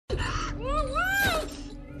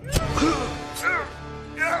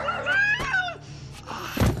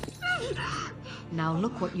Now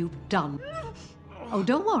look what you've done. Oh,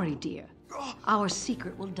 don't worry, dear. Our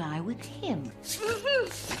secret will die with him.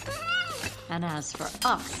 And as for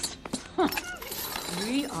us,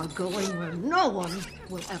 we are going where no one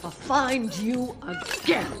will ever find you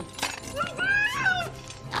again.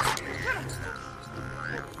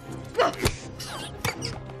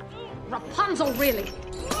 Rapunzel, really?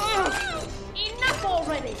 Enough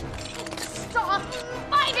already! Stop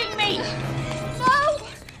fighting me! No!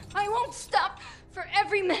 I won't stop. For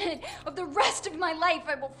every minute of the rest of my life,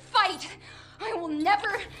 I will fight. I will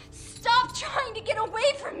never stop trying to get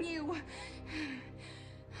away from you.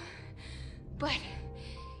 But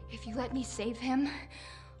if you let me save him,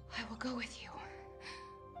 I will go with you.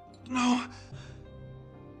 No.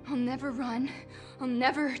 I'll never run. I'll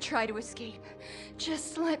never try to escape.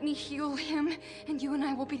 Just let me heal him, and you and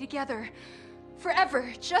I will be together.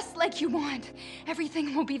 Forever, just like you want.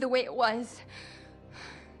 Everything will be the way it was.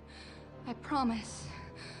 I promise.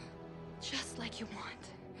 Just like you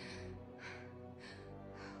want.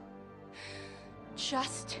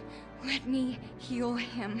 Just let me heal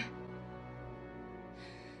him.